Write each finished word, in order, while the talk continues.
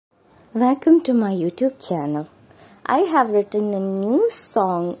Welcome to my YouTube channel. I have written a new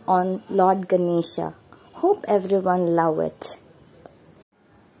song on Lord Ganesha. Hope everyone love it.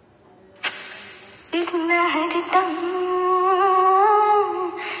 Vignaharitam,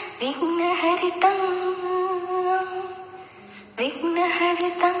 Vignaharitam,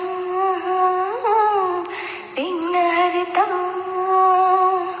 Vignaharitam, Vignaharitam.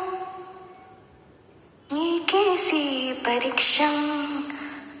 ये कैसी परीक्षा,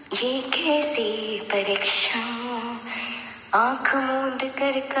 ये कैसी परीक्षा, आँख मूंद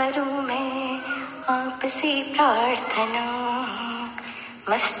कर करूँ मैं आपसे प्रार्थना।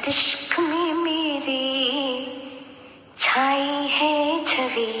 मस्तिष्क में मेरे छाई है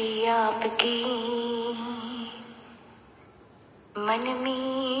छवि आपकी, मन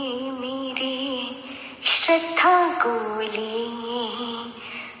में मेरे श्रद्धा को ले,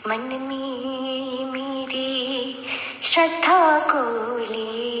 मन में मेरे श्रद्धा को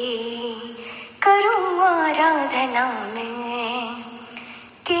ले, करूँ आराधना में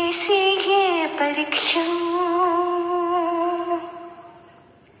कैसे ये परीक्षा।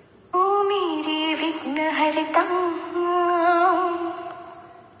 ओ मेरे विघ्नहर्ता,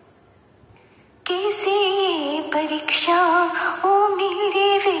 कैसे ये परीक्षा। ओ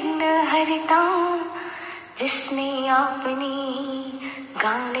मेरे विघ्नहर्ता, जिसने आपने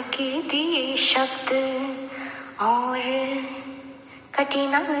गान के दिए शब्द और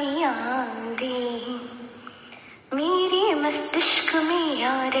कठिनाइयाँ दी, मेरे मस्तिष्क में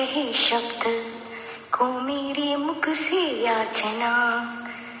आ रहे शब्द को मेरे मुख से याचना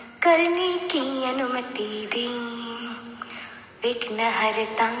करने की अनुमति दी।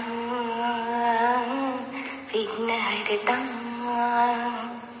 विघ्नहर्ता, विघ्नहर्ता,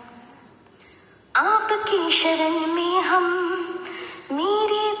 आपकी शरण में हम,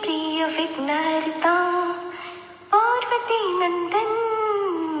 मेरे प्रिय विघ्नहर्ता, पार्वती नंदन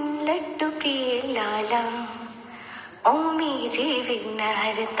लड्डू प्रिय लाला। ओ मेरे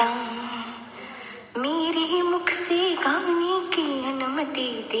विघ्नहर्ता, मेरे मुख से गाने की अनुमति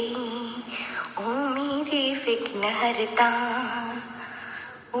दी। ओ मेरे विघ्नहर्ता,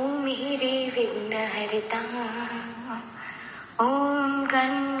 ओ मेरे विघ्नहर्ता। ओम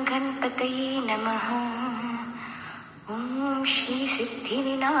गणपतये नमः, ओम श्री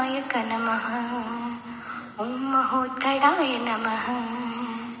सिद्धिविनायक नमः, ओम महोत्तराय नमः,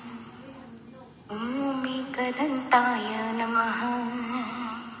 ओम एकदन्ताय नमः।